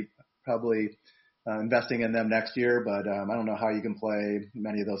I'll be probably investing in them next year, but I don't know how you can play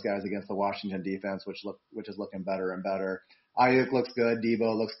many of those guys against the Washington defense, which is looking better and better. Ayuk looks good,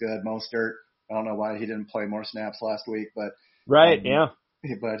 Deebo looks good, Mostert. I don't know why he didn't play more snaps last week, but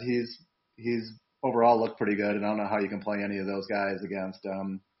but he's overall looked pretty good, and I don't know how you can play any of those guys against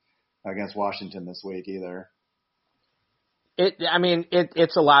Washington this week either.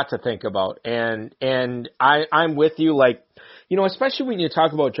 It's a lot to think about, and I'm with you. Like, especially when you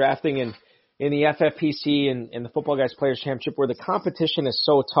talk about drafting in the FFPC and the Football Guys Players Championship, where the competition is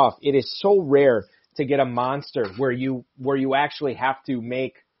so tough. It is so rare to get a monster where you actually have to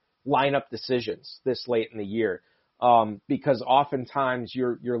make lineup decisions this late in the year. Because oftentimes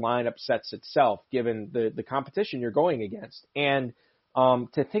your lineup sets itself given the competition you're going against. And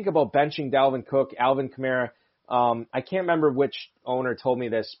to think about benching Dalvin Cook, Alvin Kamara, I can't remember which owner told me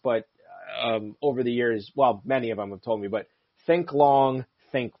this, but over the years, well, many of them have told me, but think long,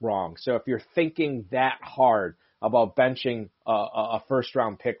 think wrong. So if you're thinking that hard about benching a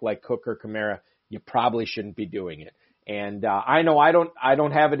first-round pick like Cook or Kamara, you probably shouldn't be doing it. And I know I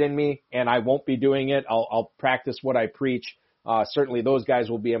don't have it in me, and I won't be doing it. I'll practice what I preach. Certainly those guys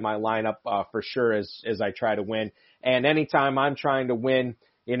will be in my lineup for sure as I try to win. And anytime I'm trying to win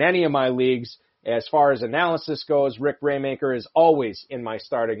in any of my leagues, as far as analysis goes, Rick Raymaker is always in my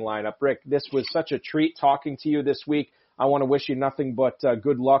starting lineup. Rick, this was such a treat talking to you this week. I want to wish you nothing but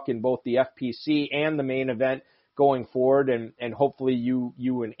good luck in both the FPC and the main event going forward, and hopefully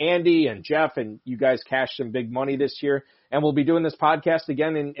you and Andy and Jeff and you guys cash some big money this year. And we'll be doing this podcast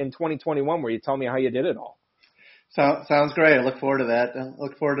again in 2021 where you tell me how you did it all. Sounds great. I look forward to that. I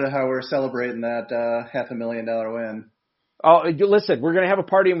look forward to how we're celebrating that $500,000 win. Oh, listen, we're going to have a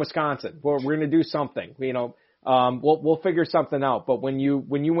party in Wisconsin. We're going to do something. We'll figure something out. But when you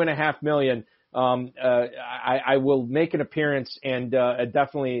win $500,000, I will make an appearance and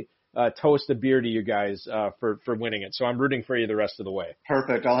definitely toast a beer to you guys for winning it. So I'm rooting for you the rest of the way.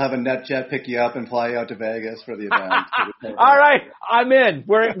 Perfect. I'll have a NetJet pick you up and fly you out to Vegas for the event. All right. I'm in.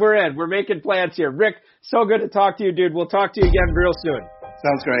 We're in. We're making plans here. Rick, so good to talk to you, dude. We'll talk to you again real soon.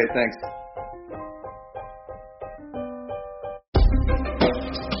 Sounds great. Thanks.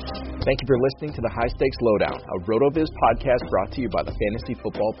 Thank you for listening to the High Stakes Lowdown, a RotoViz podcast brought to you by the Fantasy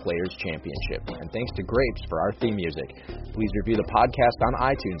Football Players Championship. And thanks to Grapes for our theme music. Please review the podcast on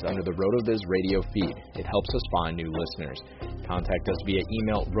iTunes under the RotoViz radio feed. It helps us find new listeners. Contact us via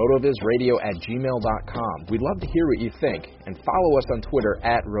email rotovizradio@gmail.com. We'd love to hear what you think. And follow us on Twitter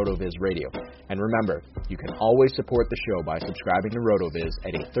 @RotoVizRadio. And remember, you can always support the show by subscribing to RotoViz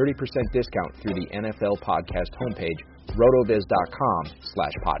at a 30% discount through the NFL Podcast homepage,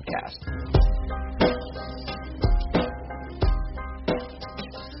 rotoviz.com/podcast.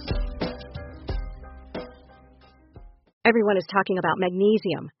 Everyone is talking about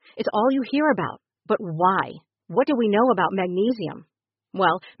magnesium. It's all you hear about. But why? What do we know about magnesium?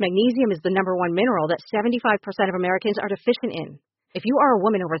 Well, magnesium is the number one mineral that 75% of Americans are deficient in. If you are a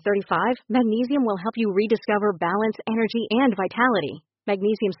woman over 35, magnesium will help you rediscover balance, energy, and vitality.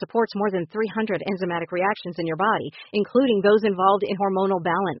 Magnesium supports more than 300 enzymatic reactions in your body, including those involved in hormonal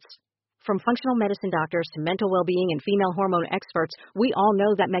balance. From functional medicine doctors to mental well-being and female hormone experts, we all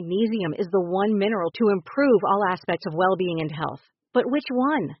know that magnesium is the one mineral to improve all aspects of well-being and health. But which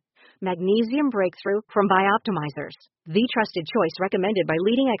one? Magnesium Breakthrough from Bioptimizers, the trusted choice recommended by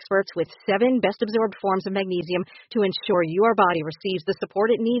leading experts with 7 best-absorbed forms of magnesium to ensure your body receives the support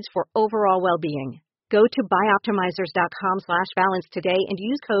it needs for overall well-being. Go to bioptimizers.com/balance today and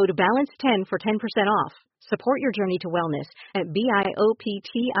use code BALANCE10 for 10% off. Support your journey to wellness at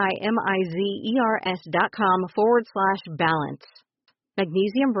bioptimizers.com/balance.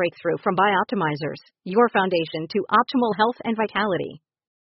 Magnesium Breakthrough from Bioptimizers, your foundation to optimal health and vitality.